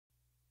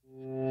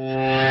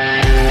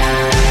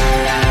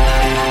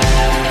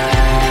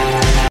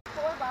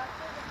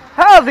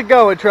How's it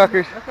going,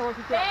 truckers?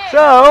 Hey,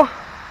 So,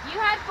 you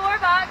had 4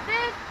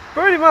 boxes?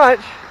 pretty much,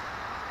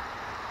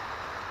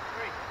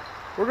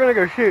 we're gonna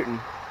go shooting.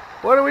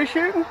 What are we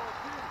shooting?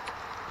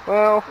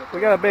 Well, we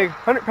got a big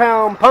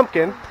 100-pound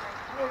pumpkin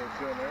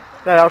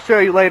that I'll show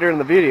you later in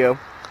the video.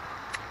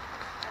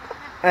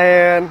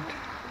 And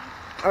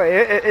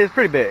it's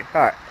pretty big.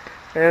 Alright.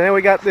 And then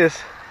we got this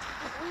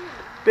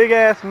big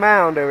ass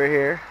mound over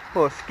here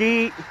full of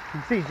skeet. You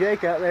can see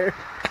Jake out there.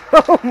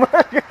 Oh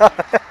my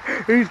god.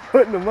 He's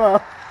putting them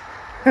up.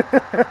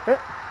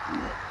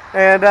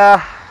 And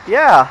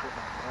yeah.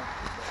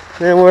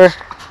 Then we're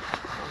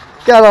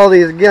got all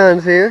these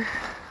guns here.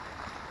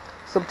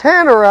 Some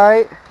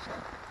Tannerite.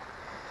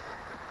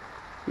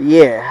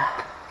 Yeah.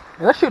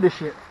 Let's shoot this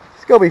shit.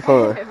 It's gonna be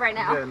fun. Right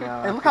now.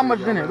 Hey, look how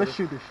much is in there. Let's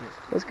shoot this shit.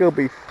 Let's go.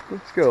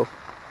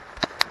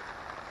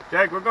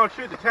 Jake, we're gonna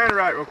shoot the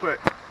Tannerite real quick.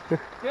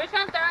 You're just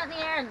gonna throw it in the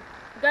air and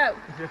go.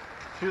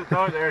 Shoot,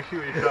 throw it in the air,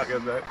 shoot your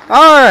shotgun back.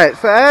 Alright,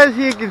 so as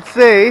you can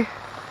see,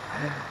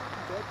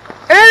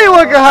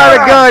 anyone can hide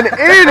a gun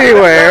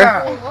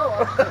anywhere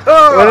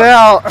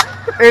without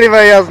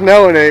anybody else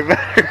knowing any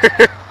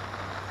better.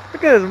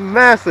 Look at this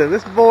massive.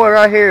 This boy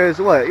right here is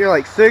what? You're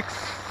like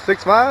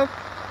 6'5"?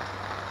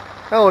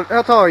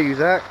 How tall are you,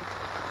 Zach?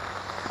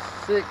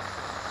 6'1".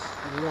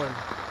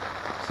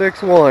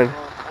 6'1".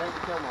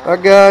 Our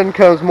gun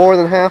comes more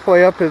than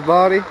halfway up his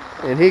body,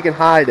 and he can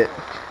hide it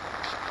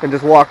and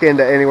just walk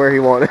into anywhere he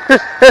wanted.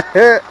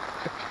 Yeah,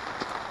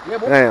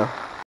 boy. Damn.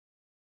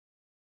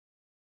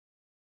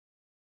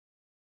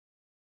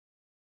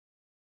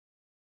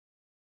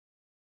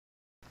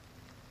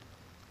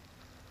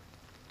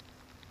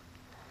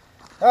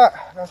 Alright,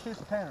 now shoot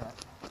the Tannerite.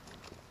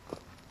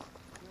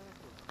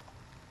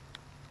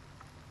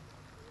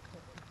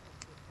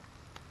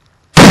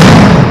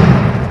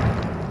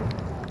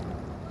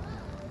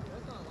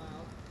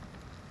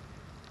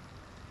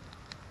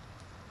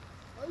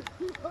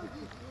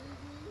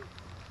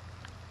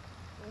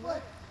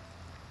 What?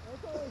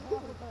 That's only half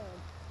a pound.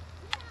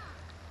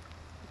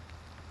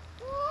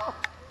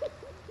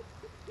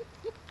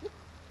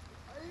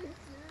 Are you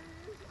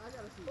serious? I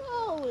gotta see it.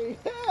 Holy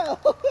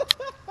hell!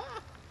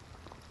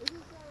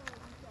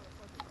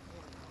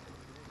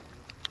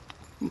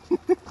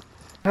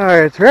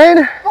 Alright, it's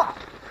raining.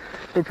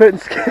 We're putting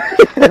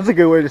that's a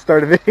good way to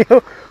start a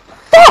video.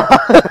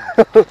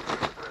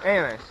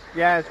 Anyways,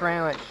 yeah, it's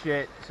raining like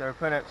shit, so we're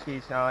putting up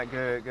skis now, like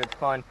good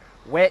fun,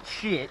 wet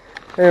shit.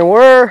 And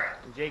we're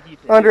Jakey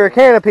under a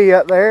canopy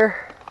up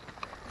there.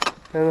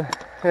 And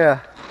yeah.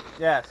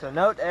 Yeah, so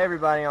note to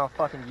everybody on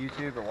fucking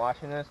YouTube or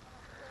watching this,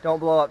 don't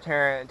blow up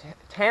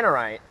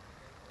Tannerite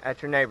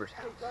at your neighbor's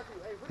house.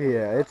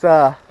 Yeah, it's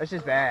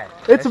just bad.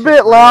 It's a That's bit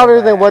just louder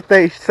real than bad. what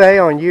they say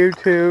on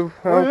YouTube.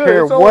 I don't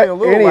care It's only what a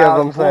little any of loud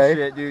them and say.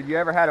 bullshit, dude. You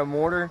ever had a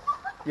mortar?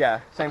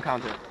 Yeah, same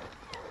concept.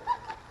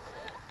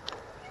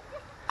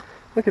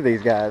 Look at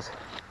these guys.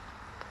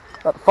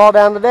 About to fall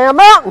down the damn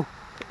mountain.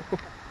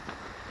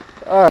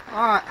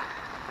 Alright.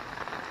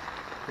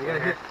 We gotta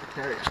hit.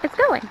 It's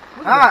going.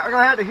 Alright, we're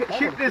gonna have to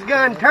shoot this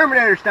gun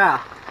Terminator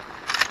style.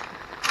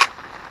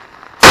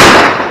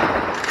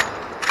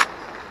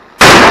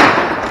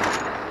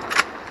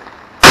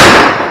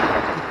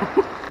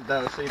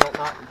 Though, so you don't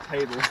knock the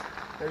table.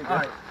 There you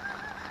go.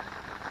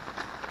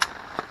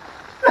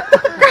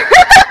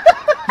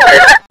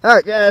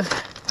 Alright guys,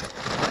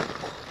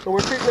 so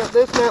we're shooting up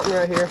this mountain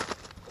right here,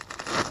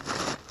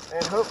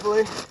 and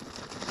hopefully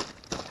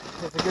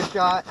it's a good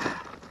shot.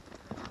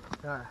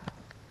 Alright.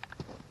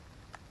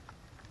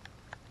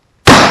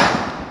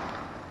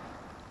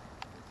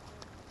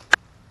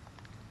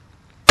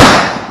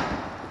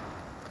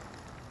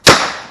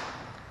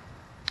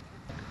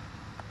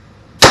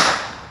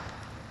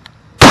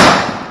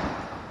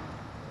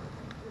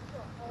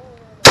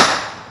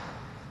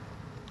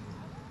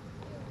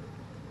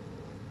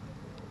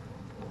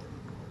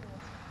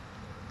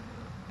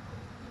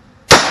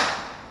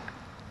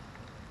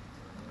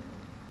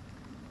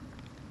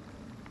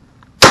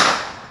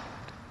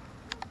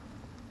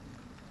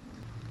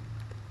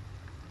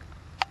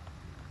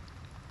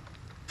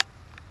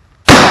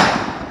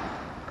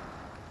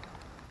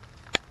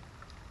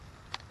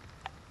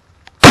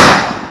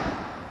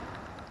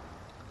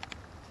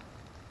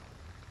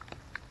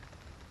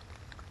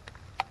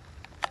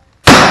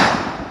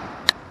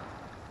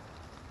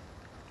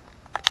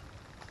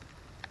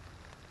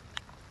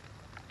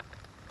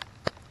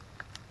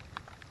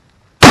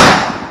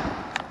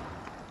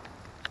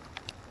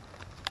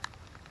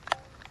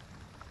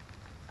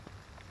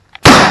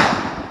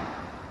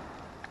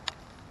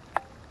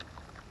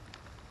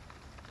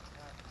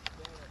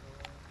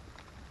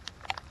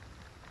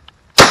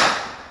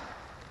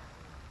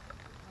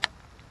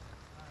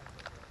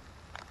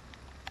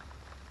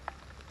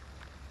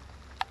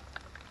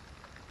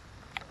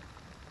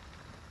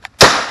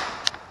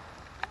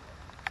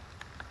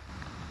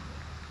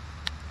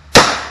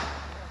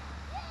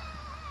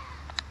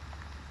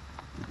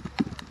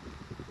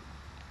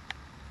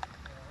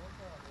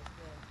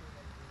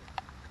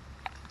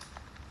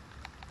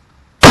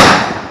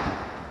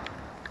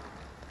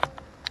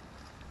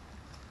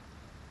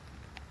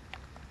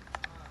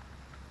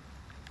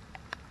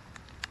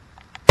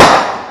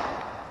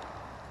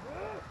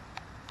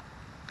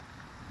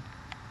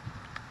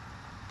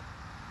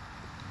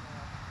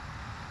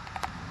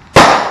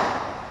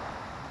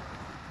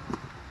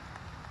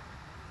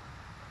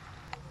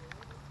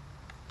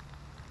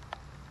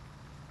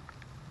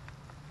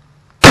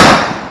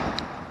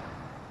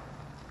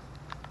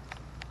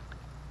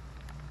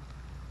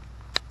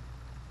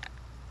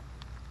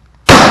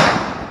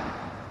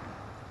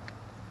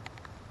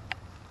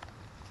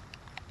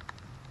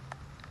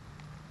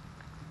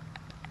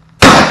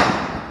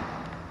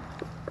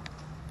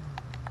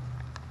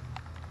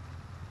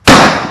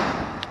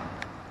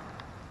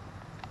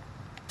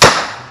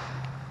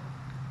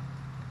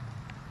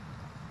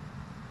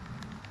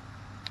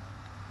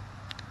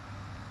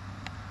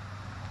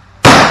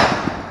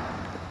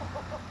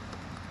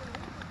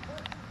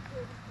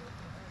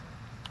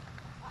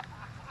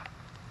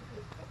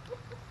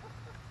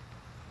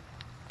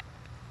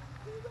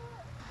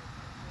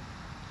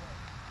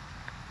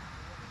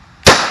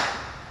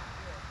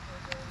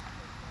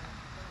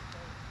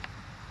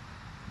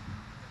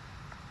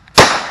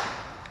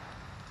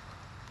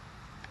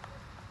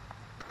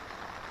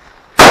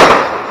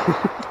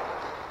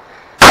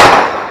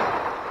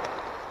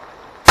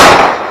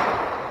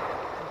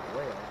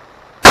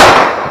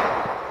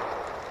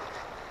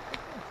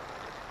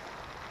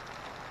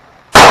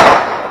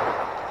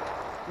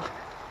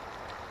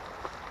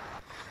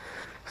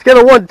 Scale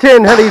of 1 to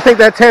 10, how do you think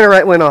that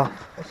Tannerite went off?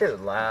 That shit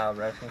was loud,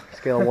 Rusty.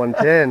 Scale of 1 to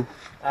 10.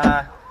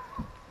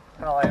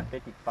 Probably a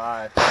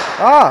 55.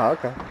 Ah,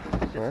 okay.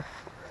 Yeah.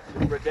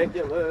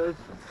 Ridiculous.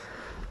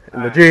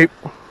 In the Jeep.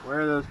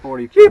 Where are those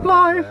 40 Jeep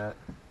life.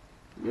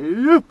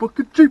 Yeah,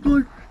 fucking Jeep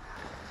life.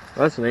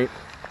 That's neat.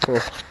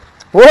 Yeah.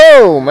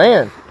 Whoa,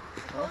 man.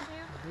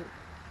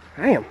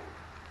 Damn.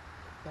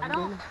 I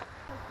don't.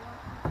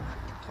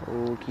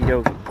 Okie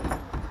dokie.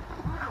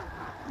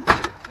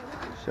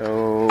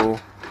 So,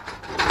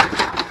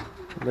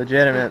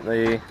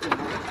 legitimately,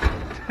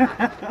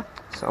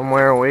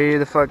 somewhere way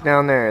the fuck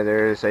down there,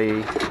 there's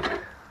a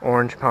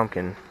orange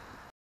pumpkin.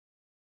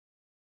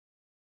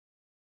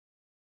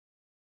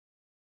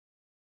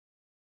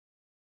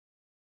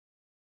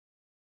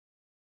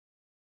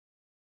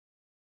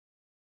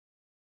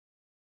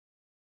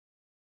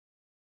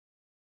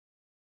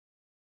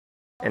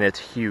 And it's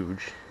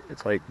huge.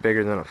 It's like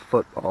bigger than a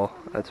football,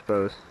 I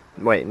suppose.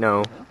 Wait,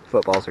 no.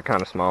 Footballs are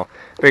kind of small.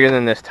 Bigger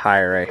than this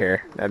tire right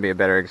here. That'd be a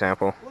better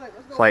example.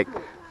 It's like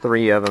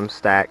 3 of them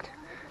stacked.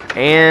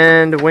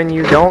 And when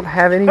you don't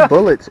have any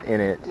bullets in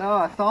it. No,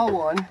 I saw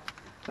one.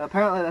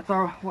 Apparently that's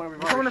our one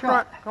we've already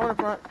shot. Go in the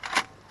front.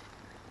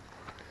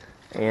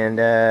 And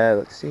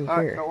let's see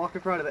Alright, here. don't walk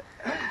in front of it.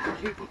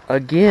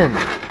 Again,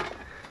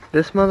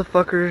 this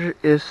motherfucker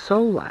is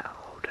so loud.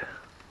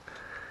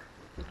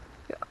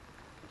 Yeah.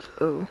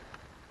 So.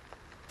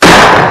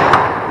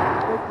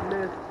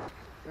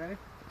 Ready?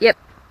 Yep.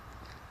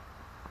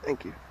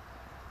 Thank you.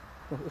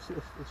 Let's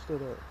still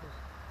do it.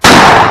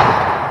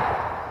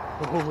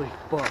 Holy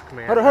fuck,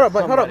 man. Hold up,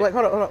 Blake,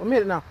 hold up. I'm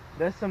hitting now.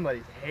 That's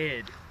somebody's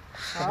head.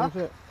 Huh?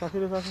 Can I see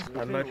this?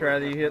 I'd much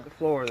rather you hit the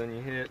floor than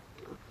you hit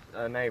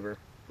a neighbor.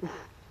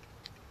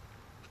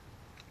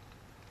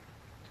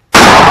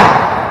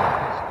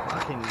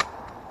 Fucking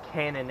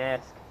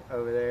cannon-esque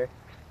over there.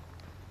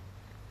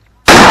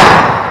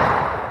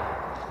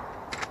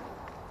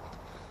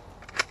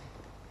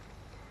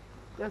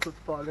 That's what's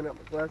fogging up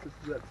my glasses,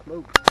 is that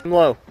smoke. I'm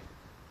low.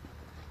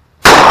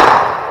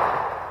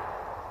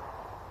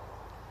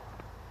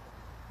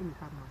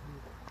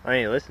 I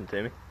mean, listen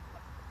to me.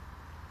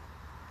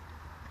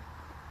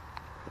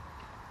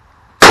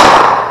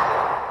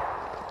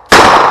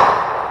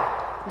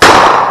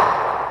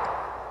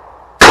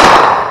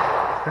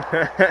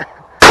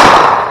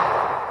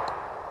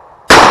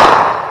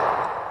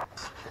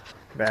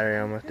 Battery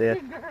almost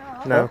dead.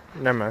 No,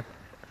 never mind.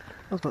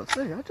 I was about to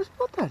say, I just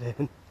put that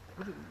in.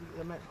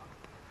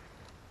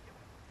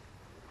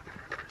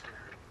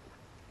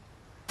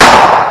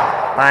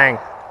 Bang.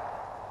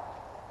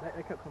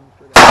 That kept coming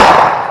straight out.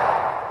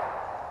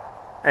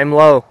 Aim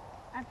low.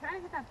 I'm trying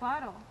to get that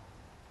bottle.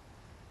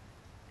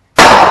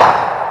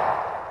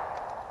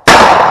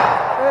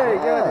 Hey,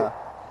 got it.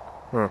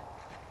 Huh.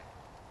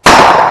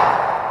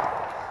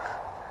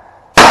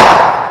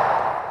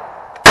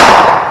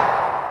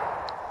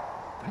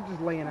 I'm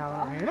just laying out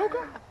on her hand.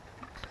 Okay.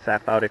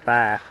 Sat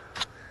 45.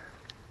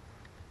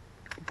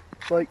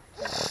 Like,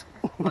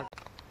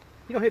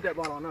 You don't hit that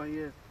bottle, I know he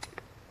is.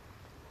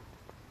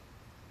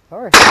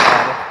 alright.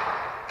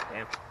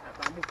 Damn.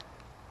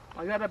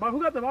 Oh, you got that bottle?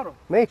 Who got the bottle?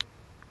 Me.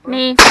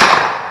 Me.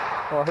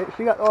 Well,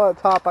 she got on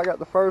the top, I got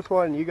the first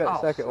one, and you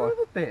got the second one. Son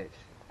of a bitch.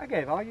 I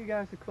gave all you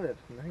guys the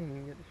clips. And I didn't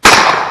even get the shit.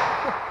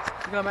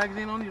 You got a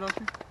magazine on you, don't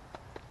you?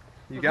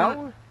 You got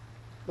one?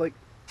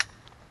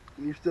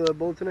 You still have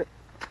bullets in it?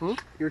 Hmm?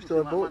 You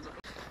still have bullets?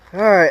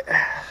 Alright.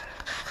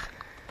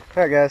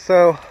 Alright guys,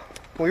 so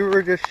we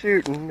were just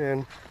shooting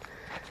and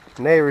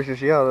neighbors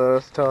just yelled at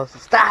us to tell us to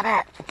stop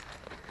it!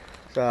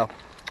 So,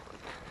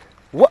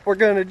 what we're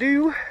gonna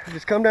do is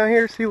just come down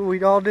here, see what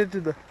we all did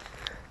to the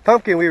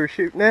pumpkin we were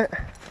shooting at,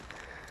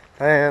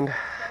 and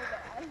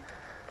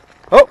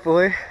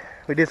hopefully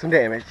we did some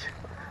damage.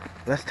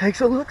 Let's take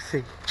a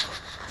look-see.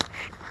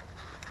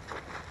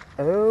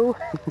 Oh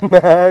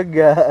my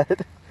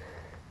god.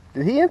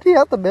 Did he empty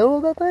out the middle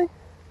of that thing?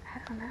 I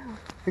don't know.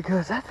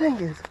 Because that thing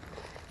is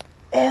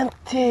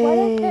empty. What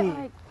if it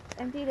like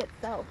emptied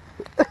itself?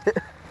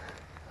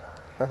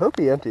 I hope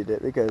he emptied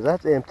it because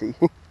that's empty.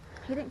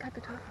 He didn't cut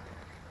the top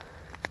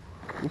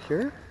off. You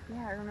sure?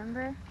 Yeah,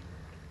 remember?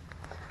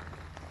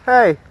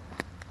 Hey,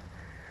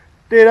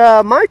 did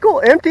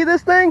Michael empty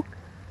this thing?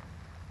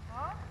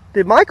 Huh?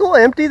 Did Michael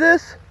empty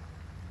this?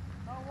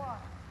 Oh, why?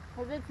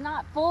 Because it's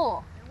not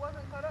full. It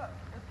wasn't cut up.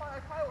 It's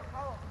probably was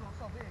hollow because it was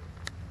so big.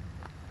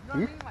 You know what I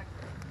mean? Like,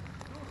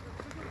 it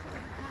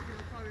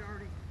was probably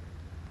already.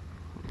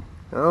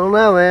 I don't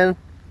know, man.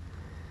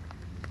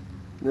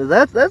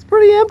 That's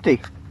pretty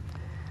empty.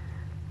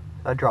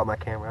 I dropped my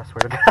camera, I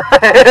swear to God.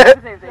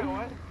 Same thing.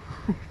 What?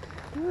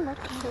 Look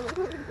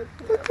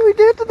what we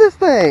did to this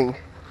thing.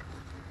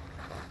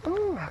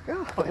 Oh my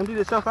god. Oh, emptied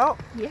itself out?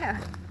 Yeah.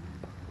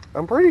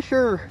 I'm pretty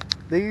sure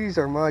these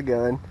are my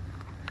gun.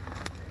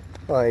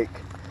 Like,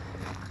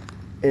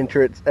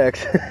 entrance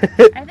exit. I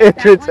think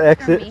Entrance that one's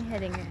exit. from me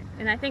hitting it,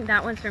 and I think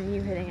that one's from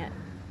you hitting it.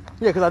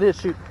 Yeah, because I did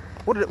shoot.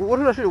 What did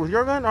I shoot? With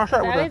your gun? Or I shot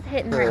I was with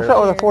hitting Yeah. right a shot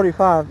with a here.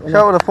 45.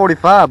 Shot with a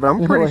 45, but I'm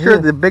Hit pretty right sure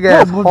here. the big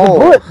Yeah, ass but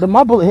hole.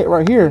 my bullet hit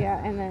right here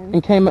Yeah, and then.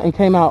 and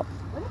came out.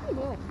 What is he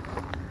doing?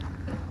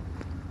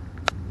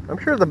 I'm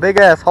sure the big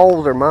ass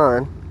holes are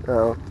mine.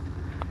 Oh,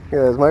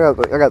 yes, I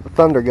got the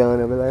thunder gun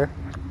over there.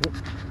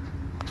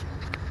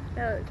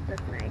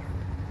 That's nice.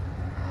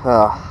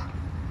 Ah,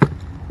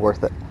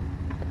 worth it.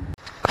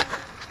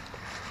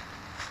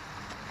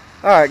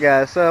 Alright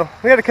guys, so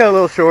we had to cut a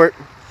little short,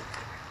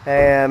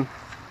 and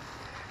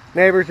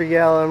neighbors are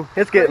yelling,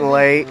 it's getting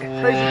late.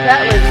 Crazy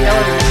cat lady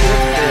yelling.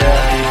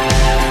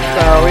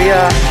 So we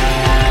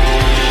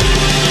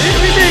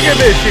did a good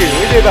bit of shooting.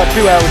 We did about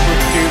 2 hours worth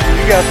of shooting.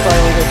 You guys probably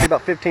only going to see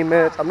about 15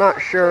 minutes. I'm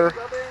not sure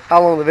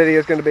how long the video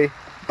is going to be.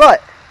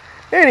 But,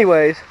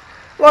 anyways,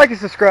 like and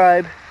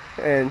subscribe,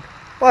 and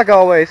like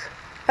always,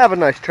 have a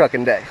nice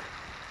trucking day.